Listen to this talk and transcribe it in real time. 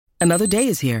Another day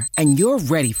is here, and you're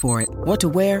ready for it. What to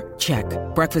wear? Check.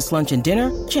 Breakfast, lunch, and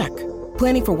dinner? Check.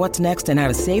 Planning for what's next and how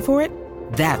to save for it?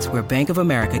 That's where Bank of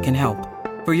America can help.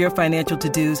 For your financial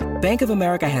to-dos, Bank of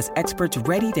America has experts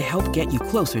ready to help get you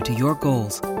closer to your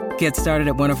goals. Get started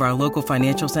at one of our local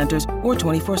financial centers or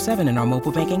 24/7 in our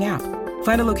mobile banking app.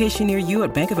 Find a location near you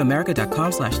at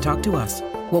bankofamerica.com/talktous.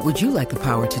 What would you like the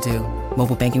power to do?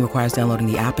 Mobile banking requires downloading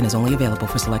the app and is only available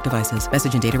for select devices.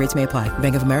 Message and data rates may apply.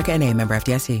 Bank of America N.A., member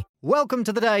FDIC. Welcome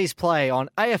to the day's play on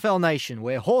AFL Nation,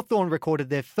 where Hawthorn recorded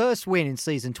their first win in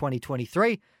season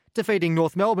 2023, defeating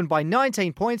North Melbourne by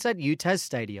 19 points at UTAS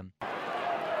Stadium.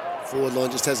 Forward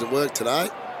line just hasn't worked today.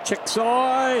 Check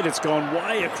side, it's gone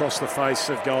way across the face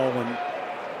of goal and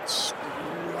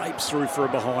scrapes through for a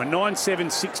behind.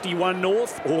 9-7-61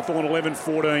 North, Hawthorn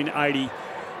 11-14-80.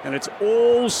 And it's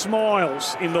all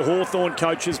smiles in the Hawthorn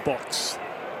coach's box.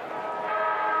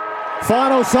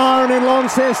 Final siren in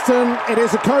Launceston. It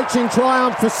is a coaching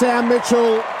triumph for Sam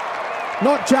Mitchell,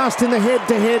 not just in the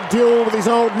head-to-head duel with his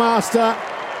old master,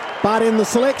 but in the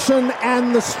selection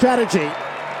and the strategy.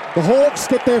 The Hawks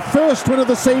get their first win of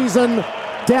the season,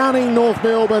 downing North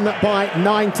Melbourne by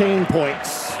 19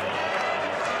 points.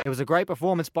 It was a great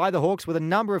performance by the Hawks with a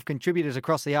number of contributors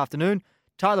across the afternoon.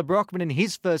 Tyler Brockman in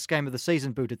his first game of the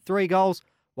season booted 3 goals,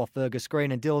 while Fergus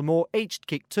Green and Dylan Moore each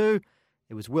kicked 2.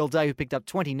 It was Will Day who picked up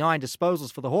 29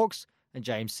 disposals for the Hawks, and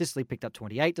James Sisley picked up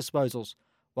 28 disposals.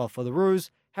 While for the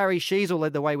Roos, Harry Sheasel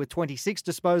led the way with 26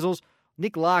 disposals.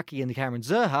 Nick Larkey and Cameron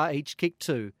Zerha each kicked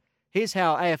 2. Here's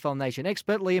how AFL Nation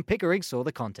expert Liam Pickering saw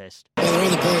the contest. Well, they're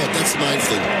on the board. That's the main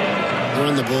thing. They're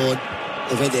on the board.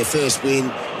 They've had their first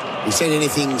win. We've seen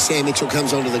anything. Sam Mitchell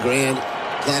comes onto the ground.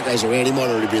 Clark goes around. He might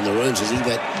already be in the rooms, is he?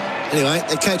 But anyway,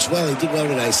 they coached well. He did well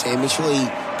today, Sam Mitchell. He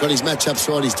got his matchups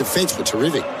right. His defence were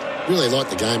terrific. Really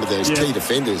liked the game with those key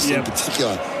defenders. In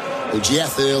particular,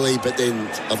 Giath early, but then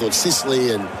I thought Sisley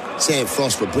and Sam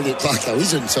Frost were brilliant. Clarko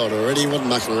was inside already. He wasn't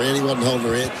mucking around. He wasn't holding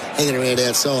around, hanging around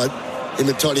outside. And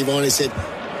the Toddy Viney said,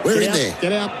 we're in there.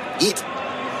 Get out. It.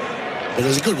 But it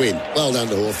was a good win. Well done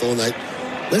to Hawthorn. They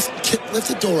left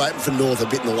the door open for North a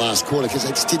bit in the last quarter because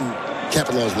they just didn't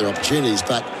capitalise on their opportunities,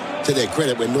 but to their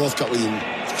credit, when North got within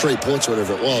 3 points or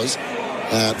whatever it was,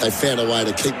 they found a way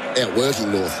to keep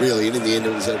outworking North, really, and in the end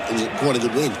it was quite a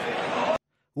good win.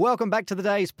 Welcome back to the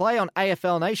day's play on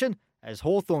AFL Nation, as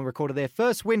Hawthorn recorded their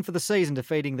first win for the season,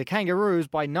 defeating the Kangaroos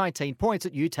by 19 points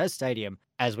at UTAS Stadium.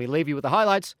 As we leave you with the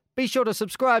highlights, be sure to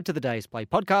subscribe to the Day's Play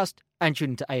podcast and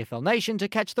tune into AFL Nation to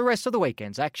catch the rest of the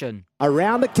weekend's action.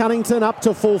 Around at Cunnington, up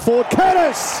to full forward.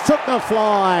 Curtis took the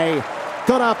fly.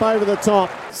 Got up over the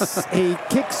top. He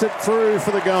kicks it through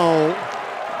for the goal.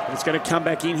 It's going to come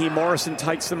back in here. Morrison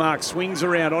takes the mark, swings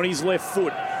around on his left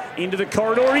foot into the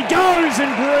corridor. He goes,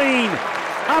 and Green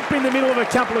up in the middle of a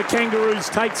couple of Kangaroos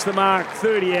takes the mark.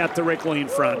 30 out directly in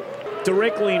front.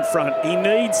 Directly in front. He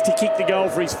needs to kick the goal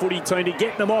for his footy team to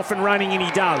get them off and running, and he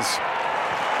does.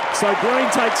 So Green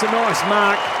takes a nice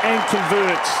mark and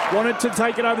converts. Wanted to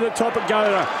take it over the top of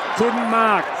Goda. Couldn't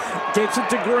mark. Gets it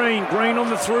to Green. Green on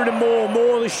the through to Moore.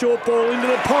 Moore the short ball into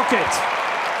the pocket.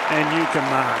 And Newcomb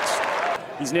marks.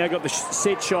 He's now got the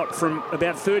set shot from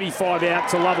about 35 out.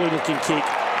 It's a lovely looking kick.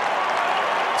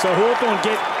 So Hawthorn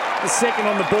get the second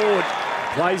on the board.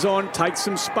 Plays on, takes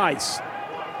some space.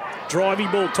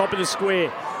 Driving ball, top of the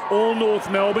square. All North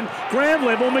Melbourne. Ground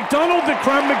level, McDonald the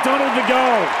crumb, McDonald the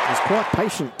goal. He's quite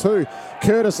patient too.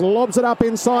 Curtis lobs it up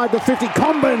inside the 50.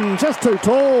 Combin, just too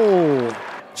tall.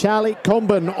 Charlie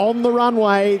Combin on the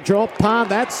runway. Drop punt,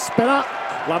 that's spinner.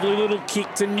 Lovely little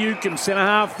kick to Newcomb. Centre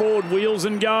half forward, wheels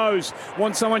and goes.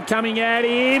 Wants someone coming at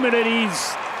him, and it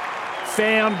is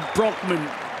found Brockman.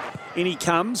 In he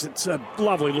comes. It's a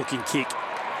lovely looking kick.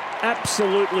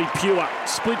 Absolutely pure.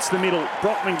 Splits the middle.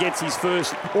 Brockman gets his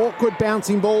first. Awkward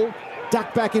bouncing ball.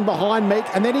 Ducked back in behind Meek,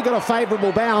 and then he got a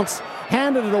favourable bounce.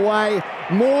 Handed it away.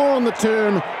 Moore on the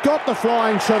turn. Got the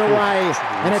flying shot away,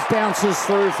 and it bounces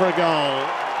through for a goal.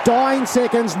 Dying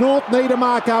seconds. North need a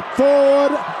mark up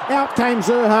forward. Out came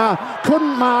Zerha.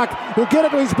 Couldn't mark. Will get it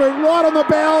to his boot right on the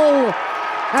bell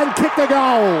and kick the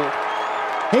goal.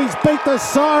 He's beat the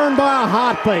siren by a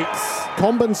heartbeat.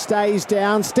 Combin stays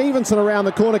down. Stevenson around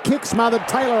the corner. Kick smothered.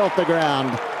 Taylor off the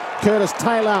ground. Curtis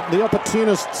Taylor, the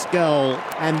opportunist's goal.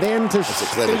 And then to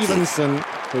Stevenson,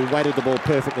 who weighted the ball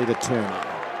perfectly to Turner.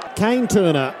 Kane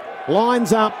Turner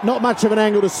lines up. Not much of an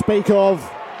angle to speak of.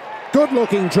 Good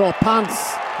looking drop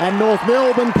punts. And North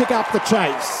Melbourne pick up the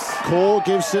chase. Core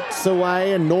gives it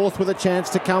away, and North with a chance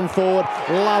to come forward.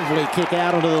 Lovely kick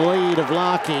out onto the lead of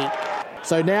Larkey.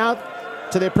 So now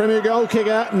to their premier goal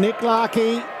kicker, Nick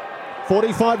Larkey.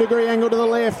 45-degree angle to the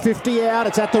left, 50 out.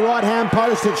 It's at the right-hand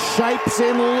post. It shapes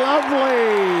in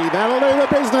lovely. That'll do the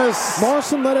business.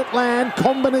 Morrison let it land.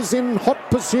 Comben is in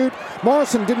hot pursuit.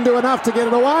 Morrison didn't do enough to get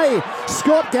it away.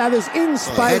 Scott gathers in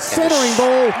space. Centering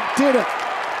ball. Did it.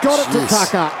 Got it to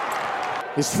Tucker.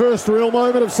 His first real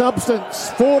moment of substance.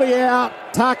 40 out.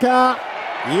 Tucker.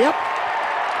 Yep.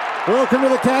 Welcome to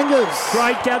the Kangas.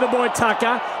 Great gather by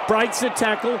Tucker. Breaks the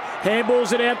tackle.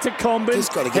 Handballs it out to Comben.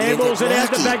 Handballs it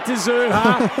out the back to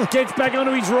Zerha. Gets back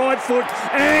onto his right foot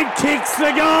and kicks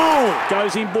the goal.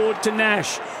 Goes inboard to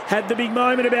Nash. Had the big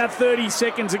moment about 30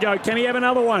 seconds ago. Can he have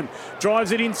another one?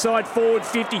 Drives it inside forward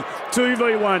 50.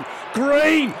 2v1.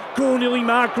 Green. Goal nearly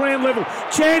marked. Ground level.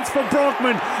 Chance for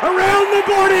Brockman. Around the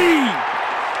body.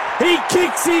 He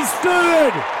kicks his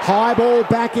third. High ball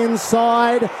back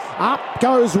inside. Up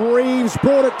goes Reeves.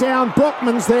 Brought it down.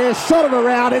 Brockman's there. Shot it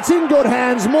around. It's in good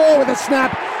hands. Moore with a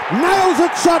snap. Nails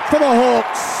it shut for the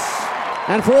Hawks.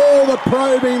 And for all the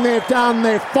probing they've done,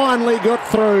 they've finally got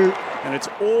through. And it's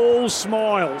all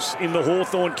smiles in the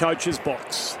Hawthorn coach's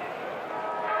box.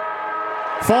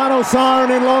 Final siren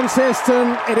in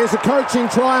Launceston. It is a coaching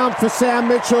triumph for Sam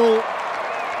Mitchell.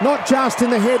 Not just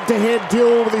in the head-to-head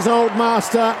duel with his old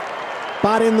master,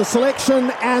 but in the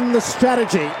selection and the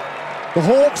strategy. The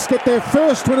Hawks get their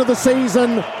first win of the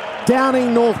season,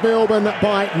 downing North Melbourne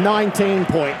by 19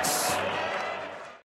 points.